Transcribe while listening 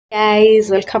Guys,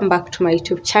 welcome back to my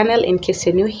YouTube channel. In case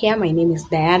you're new here, my name is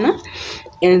Diana,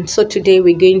 and so today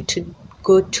we're going to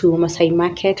go to Maasai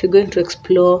Market. We're going to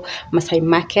explore Maasai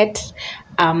Market.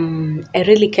 I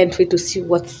really can't wait to see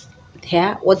what's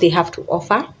there, what they have to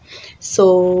offer.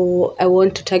 So I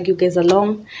want to tag you guys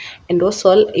along, and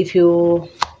also if you,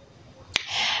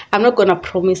 I'm not gonna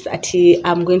promise that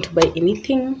I'm going to buy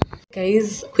anything.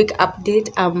 Guys, quick update,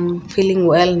 I'm feeling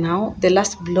well now. The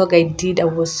last vlog I did, I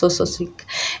was so sick,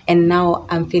 and now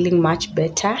I'm feeling much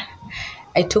better.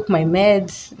 I took my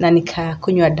meds na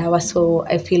nikakunywa dawa, so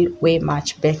I feel way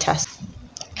much better.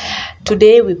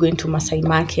 Today we're going to Maasai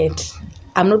Market.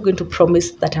 I'm not going to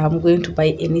promise that I'm going to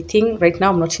buy anything. Right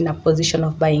now I'm not in a position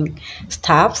of buying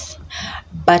stuffs,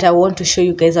 but I want to show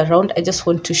you guys around. I just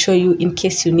want to show you, in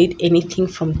case you need anything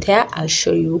from there, I'll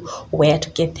show you where to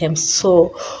get them.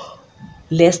 So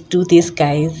let's do this,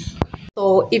 guys.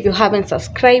 So if you haven't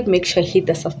subscribed, make sure you hit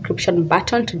the subscription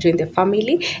button to join the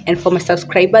family. And for my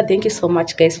subscriber, thank you so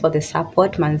much, guys, for the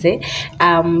support, manze.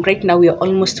 Right now we are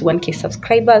almost 1K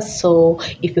subscribers, so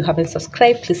if you haven't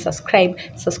subscribed, please subscribe.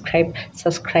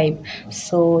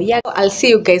 So yeah, I'll see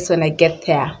you guys when I get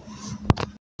there.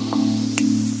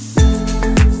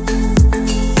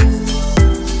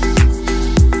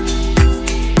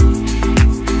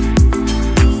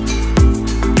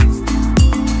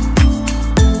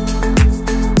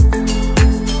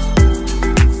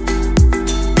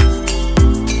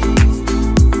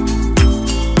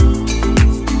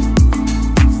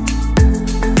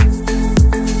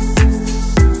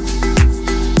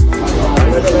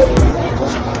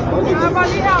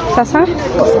 Sasa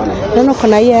naona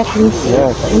kuna hii earrings.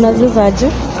 Unaziuzaje?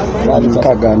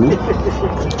 Nika gani?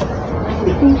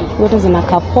 Zote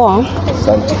zinakaa poa.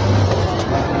 Asante.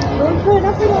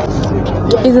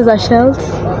 Hizi za shells.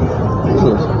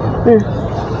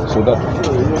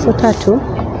 So tatu.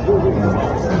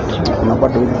 Kuna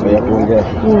bado hizi ya kuongea.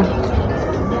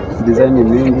 Design ni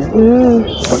mingi.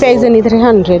 Sasa hizi ni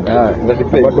 300.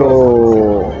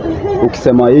 Bado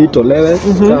ukisema hii tolewe,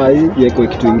 saa hii yeko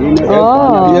kitu kingine.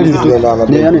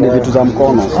 Yaani ni vitu za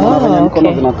mkono. Unaona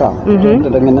mkono zinakaa.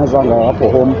 Tunatengeneza hapo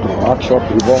home to workshop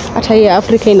hivyo. Hata hii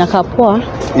Afrika inakaa poa.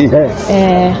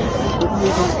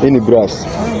 Hii ni brass.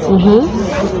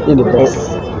 Hii ni brass.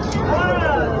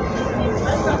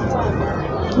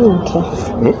 Okay.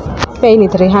 Hii ni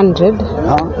 300.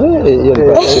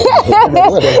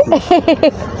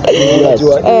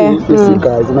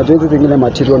 Unajua hizi zingine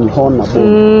material ni horn na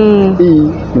bone.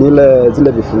 Hii ni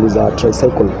zile vifuli za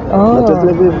tricycle. Unajua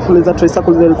zile vifuli za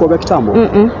tricycle zilikuwa kitambo.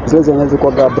 Zile zenye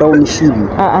zilikuwa brownish hivi.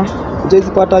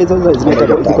 Hizi pata hizo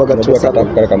zilikuwa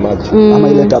tricycle kama maji. Ama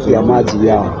ile tap ya maji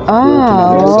ya.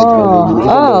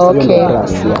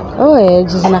 Okay.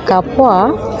 Zinakaa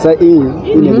poa. Sasa hii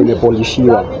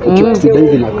imepolishiwa.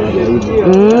 Ukioxide zinakaa hivi.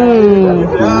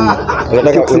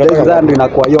 Unataka ndio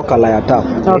inakuwa hiyo kala ya tap.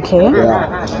 Okay.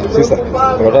 Sasa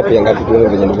unataka pia ngapi tu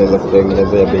venye nimeweza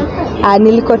kutengenezea bei?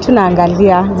 Nilikuwa tu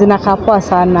naangalia, zinakaa poa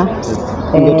sana.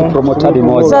 Promote hadi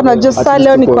moja. Sasa najua sasa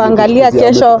leo ni kuangalia,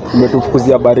 kesho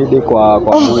umetufukuzia baridi kwa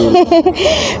mwili.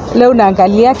 Leo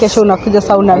unaangalia, kesho unakuja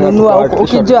sasa unanunua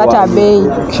ukijua hata bei.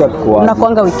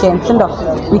 Unakuanga weekend, ndio?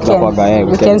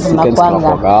 Weekend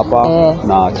unakuanga hapa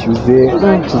na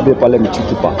Tuesday pale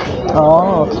Mchukipa.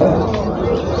 Okay.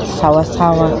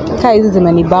 Sawa. Kaa hizi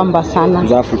zimenibamba sana.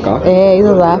 Za Afrika?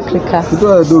 Hizo za Afrika.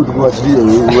 Ndio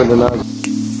tukuachilie uende nazo.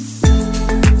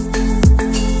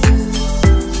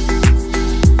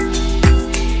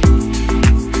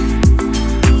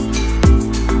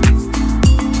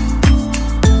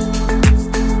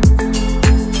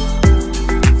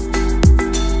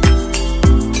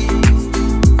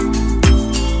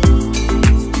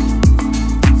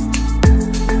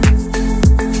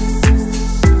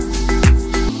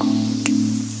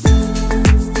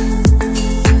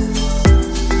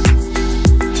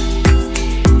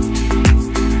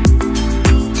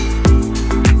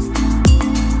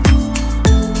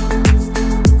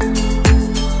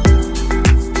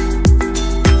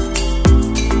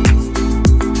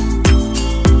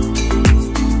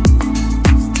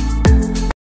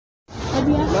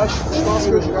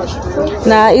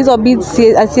 Na hizo beads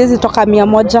asiwezi toka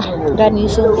 100 ndani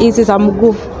hizo. Hizi za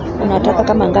mguu. Unataka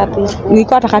kama ngapi?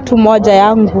 Nilikuwa nataka tu moja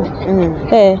yangu.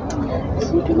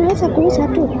 Si tunaweza kuuza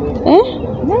tu.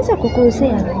 Unaweza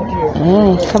kukuuzia.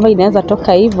 Kama inaweza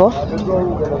toka hivyo.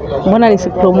 Mbona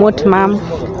nisipromote mama?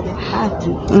 Haki.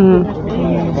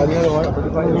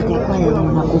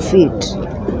 Na kufit.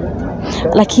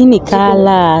 Lakini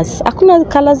colors. Hakuna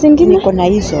colors zingine? Niko na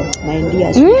hizo, na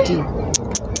India suti.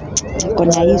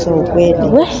 Kuna hizo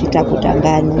ukweli.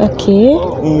 Sitakudanganya. Okay.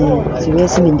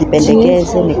 Siwezi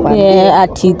nijipendekeze nikwambie. Yeah,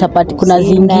 ati tapati kuna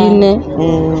zingine.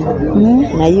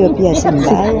 Na hiyo pia si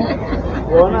mbaya.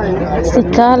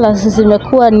 Sikala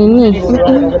zimekuwa nini?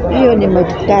 Hiyo ni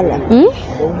motukala.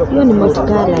 Hiyo ni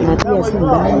motukala na pia si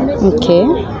mbaya. Okay.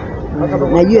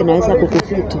 Na hiyo inaweza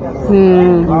kukufiti.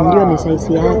 Ndio ni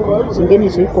size yako. Zingine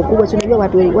ziko kubwa. Unajua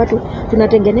watu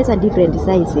tunatengeneza different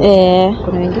sizes.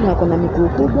 Kuna wengine wako na miguu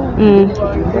kubwa.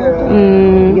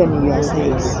 Hiyo ni your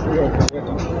size.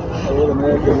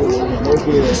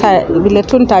 Sasa vile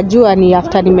tu nitajua ni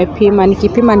after nimepima,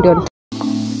 nikipima ndio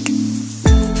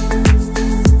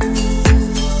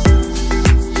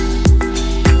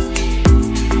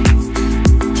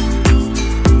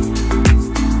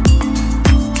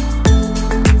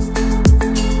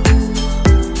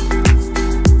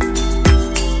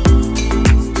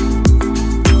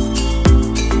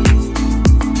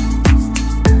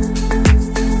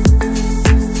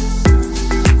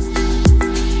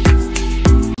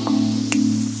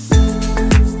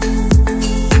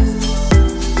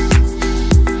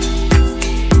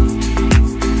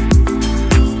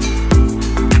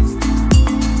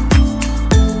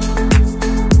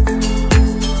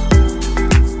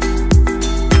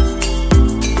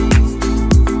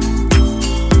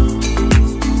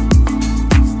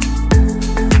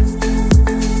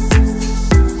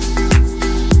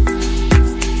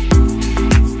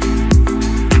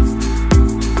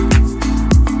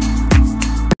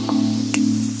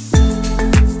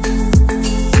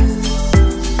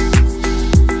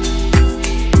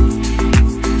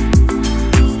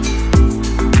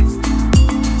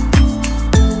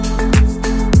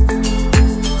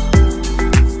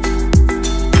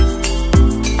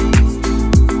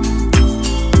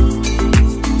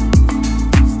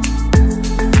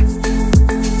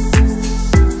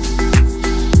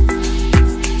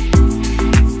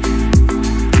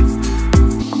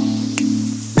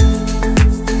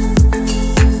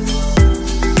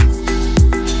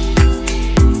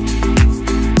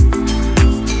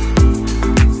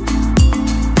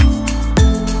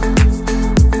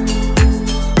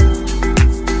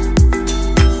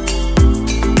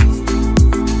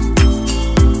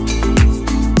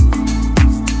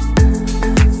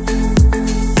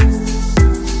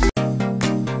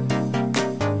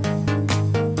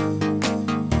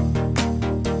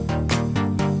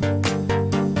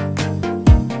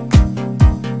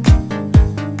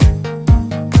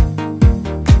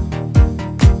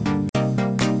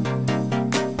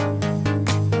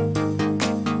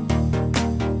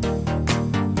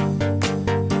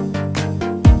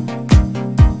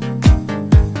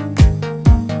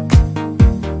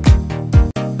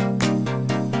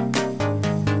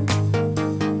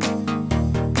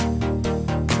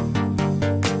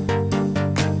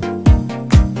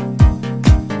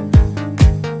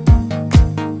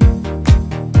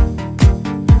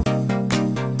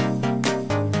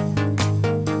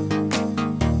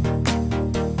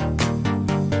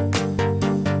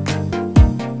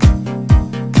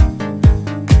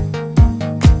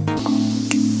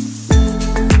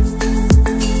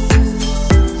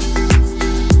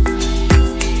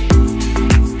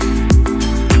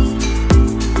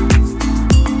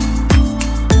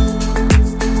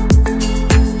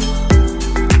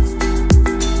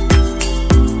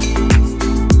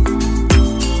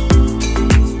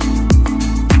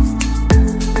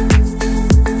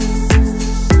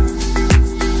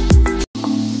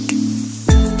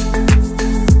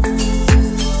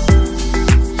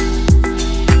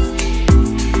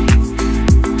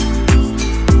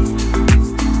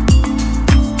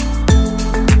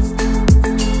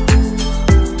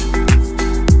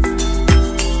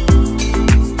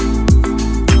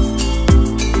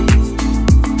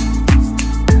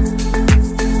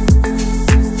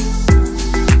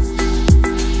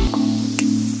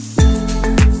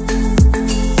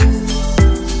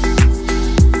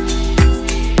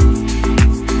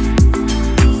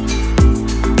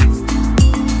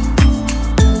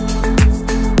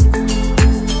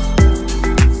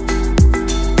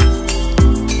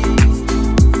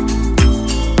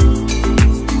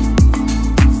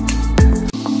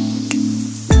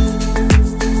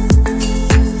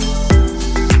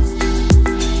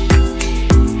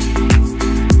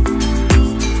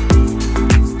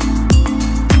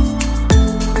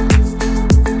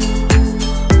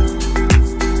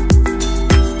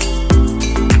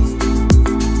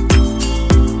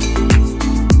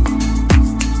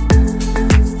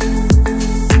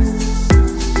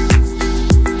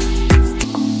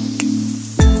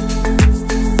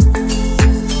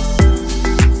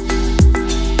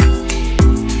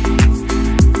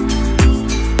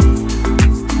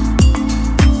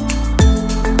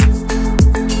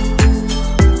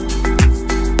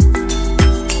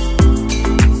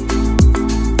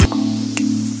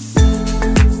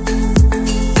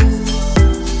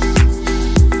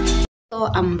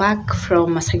I'm back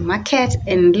from Maasai Market,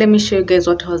 and let me show you guys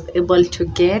what I was able to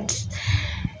get.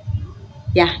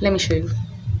 Yeah, let me show you.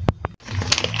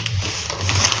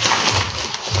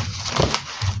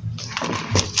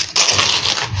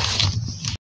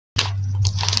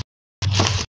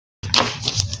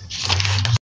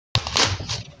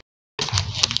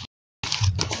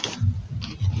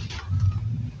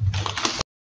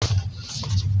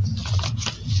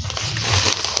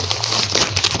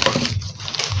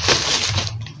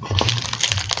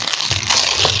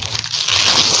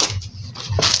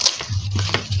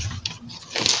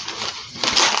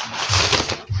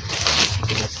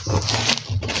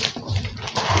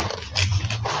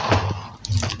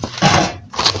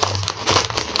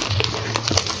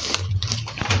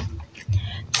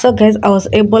 So guys, I was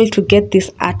able to get this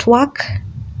artwork.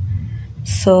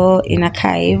 So in a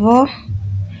kaivo,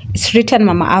 it's written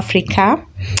Mama Africa,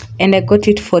 and I got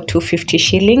it for 250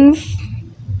 shillings.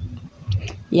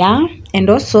 Yeah, and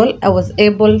also I was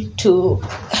able to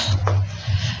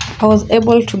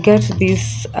get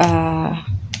this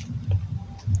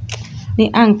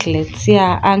the anklets.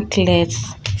 Yeah,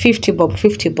 anklets, 50 bob.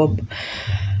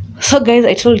 So guys,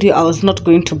 I told you I was not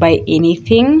going to buy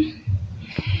anything.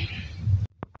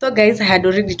 So guys, I had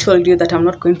already told you that I'm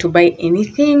not going to buy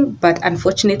anything, but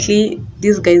unfortunately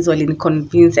these guys were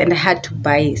inconvenienced and I had to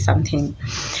buy something.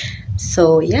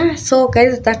 So yeah, so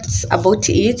guys, that's about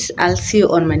it. I'll see you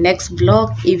on my next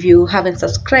vlog. If you haven't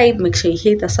subscribed, make sure you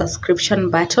hit the subscription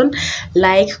button,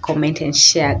 like, comment and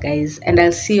share guys, and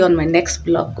I'll see you on my next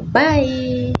vlog.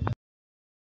 Bye.